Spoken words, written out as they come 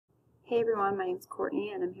Hey everyone, my name is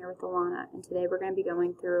Courtney and I'm here with Alana, and today we're going to be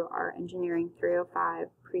going through our Engineering 305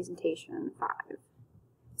 Presentation 5.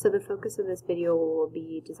 So the focus of this video will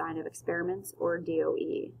be Design of Experiments, or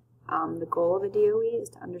DOE. The goal of a DOE is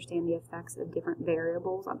to understand the effects of different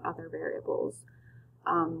variables on other variables.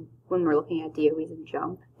 When we're looking at DOEs in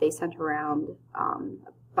JMP, they center around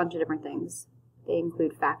a bunch of different things. They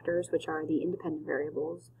include factors, which are the independent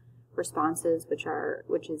variables, responses,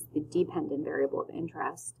 which is the dependent variable of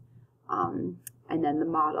interest, and then the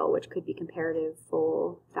model, which could be comparative,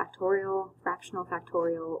 full factorial, fractional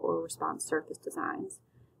factorial, or response surface designs.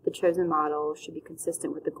 The chosen model should be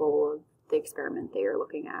consistent with the goal of the experiment they are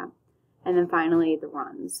looking at. And then finally, the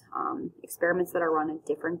runs. Experiments that are run at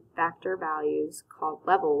different factor values called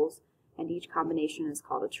levels, and each combination is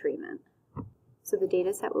called a treatment. So the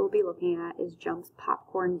data set we'll be looking at is JMP's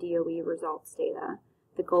popcorn DOE results data.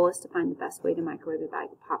 The goal is to find the best way to microwave a bag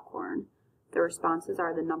of popcorn. The responses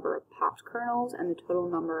are the number of popped kernels and the total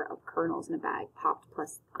number of kernels in a bag, popped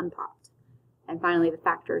plus unpopped. And finally, the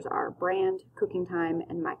factors are brand, cooking time,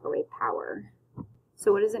 and microwave power.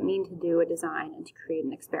 So what does it mean to do a design and to create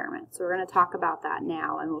an experiment? So we're going to talk about that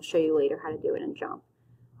now, and we'll show you later how to do it in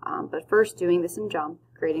JMP. But first, doing this in JMP,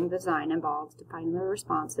 creating the design involves defining the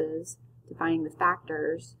responses, defining the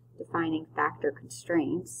factors, defining factor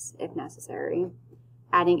constraints, if necessary,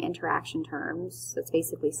 adding interaction terms, that's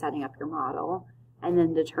basically setting up your model, and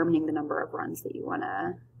then determining the number of runs that you want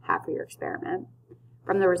to have for your experiment.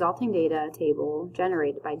 From the resulting data table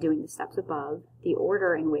generated by doing the steps above, the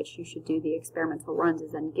order in which you should do the experimental runs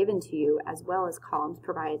is then given to you, as well as columns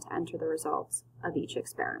provided to enter the results of each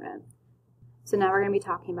experiment. So now we're going to be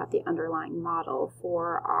talking about the underlying model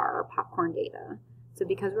for our popcorn data. So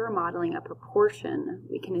because we're modeling a proportion,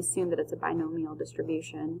 we can assume that it's a binomial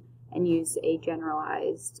distribution and use a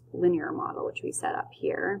generalized linear model, which we set up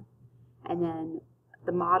here. And then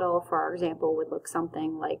the model for our example would look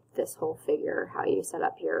something like this whole figure, how you set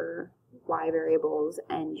up your y variables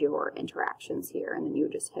and your interactions here, and then you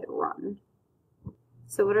would just hit run.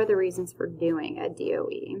 So what are the reasons for doing a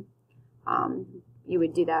DOE? You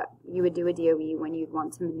would do a DOE when you'd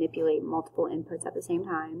want to manipulate multiple inputs at the same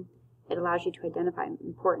time. It allows you to identify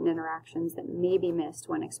important interactions that may be missed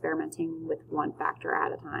when experimenting with one factor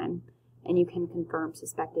at a time, and you can confirm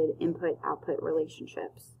suspected input-output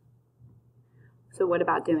relationships. So what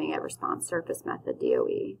about doing a response surface method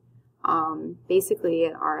DOE? Basically,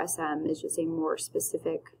 an RSM is just a more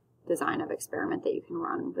specific design of experiment that you can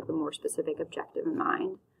run with a more specific objective in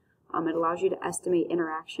mind. It allows you to estimate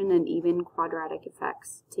interaction and even quadratic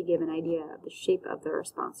effects to give an idea of the shape of the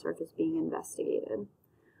response surface being investigated.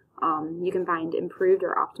 You can find improved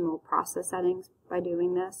or optimal process settings by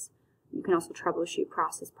doing this. You can also troubleshoot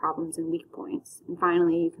process problems and weak points. And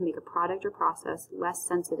finally, you can make a product or process less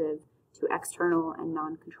sensitive to external and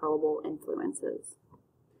non-controllable influences.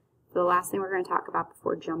 So the last thing we're going to talk about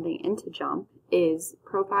before jumping into JMP is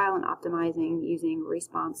profile and optimizing using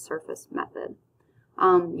response surface method.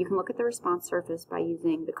 You can look at the response surface by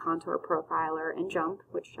using the contour profiler in JMP,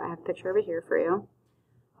 which I have a picture of it here for you.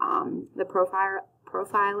 The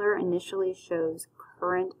profiler initially shows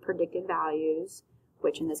current predicted values,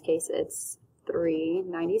 which in this case it's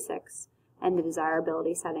 396, and the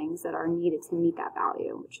desirability settings that are needed to meet that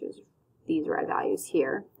value, which is these red values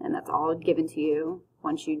here, and that's all given to you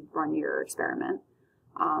once you run your experiment.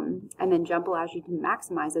 And then JMP allows you to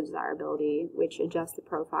maximize the desirability, which adjusts the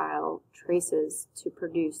profile traces to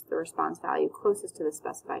produce the response value closest to the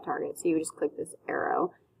specified target. So you would just click this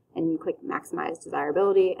arrow and you click maximize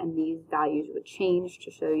desirability, and these values would change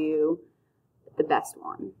to show you the best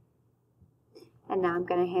one. And now I'm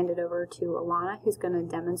going to hand it over to Alana, who's going to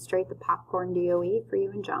demonstrate the popcorn DOE for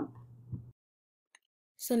you in JMP.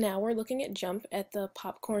 So now we're looking at JMP at the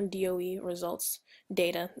popcorn DOE results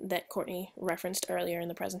data that Courtney referenced earlier in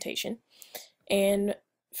the presentation. And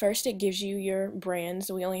first it gives you your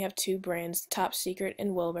brands. We only have two brands, Top Secret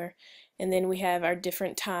and Wilbur. And then we have our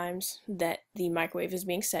different times that the microwave is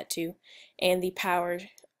being set to and the power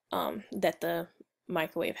that the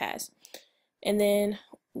microwave has. And then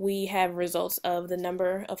we have results of the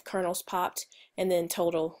number of kernels popped and then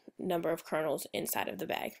total number of kernels inside of the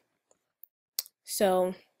bag.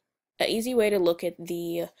 So an easy way to look at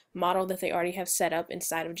the model that they already have set up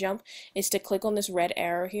inside of JMP is to click on this red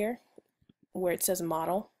arrow here where it says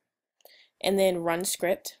model and then run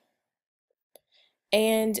script.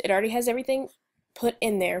 And it already has everything put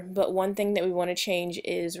in there, but one thing that we want to change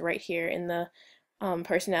is right here in the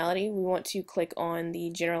personality. We want to click on the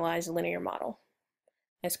generalized linear model,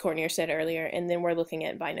 as Courtney said earlier, and then we're looking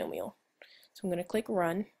at binomial. So I'm going to click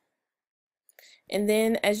run. And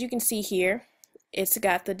then as you can see here, it's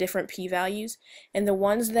got the different p-values, and the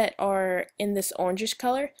ones that are in this orangish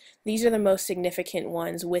color, these are the most significant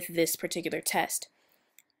ones with this particular test.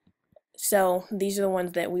 So these are the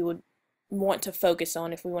ones that we would want to focus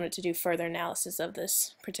on if we wanted to do further analysis of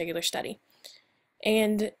this particular study.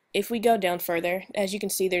 And if we go down further, as you can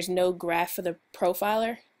see, there's no graph for the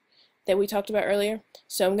profiler that we talked about earlier.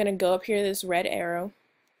 So I'm going to go up here to this red arrow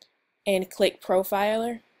and click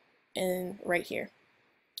profiler and right here.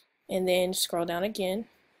 And then scroll down again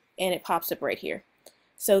and it pops up right here.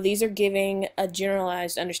 So these are giving a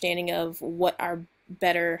generalized understanding of what our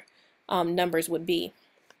better numbers would be.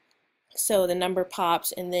 So the number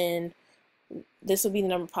pops, and then this will be the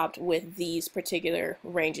number popped with these particular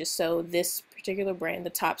ranges. So this particular brand, the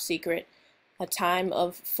Top Secret, a time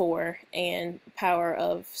of 4 and power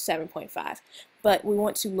of 7.5. But we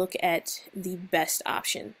want to look at the best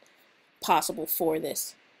option possible for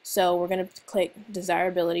this. So we're going to click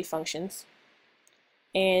desirability functions,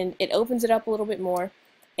 and it opens it up a little bit more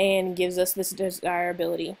and gives us this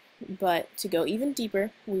desirability. But to go even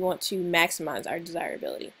deeper, we want to maximize our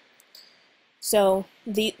desirability. So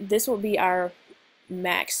this will be our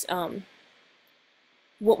max,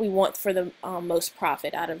 what we want for the most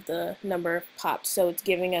profit out of the number popped. So it's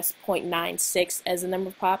giving us 0.96 as the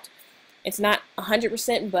number popped. It's not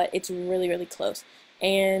 100%, but it's really, really close.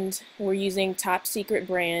 And we're using Top Secret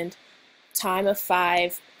brand, time of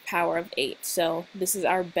 5, power of 8. So this is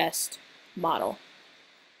our best model.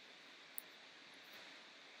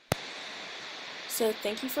 So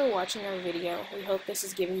thank you for watching our video. We hope this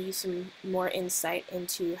has given you some more insight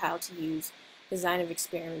into how to use design of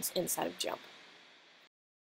experiments inside of JMP.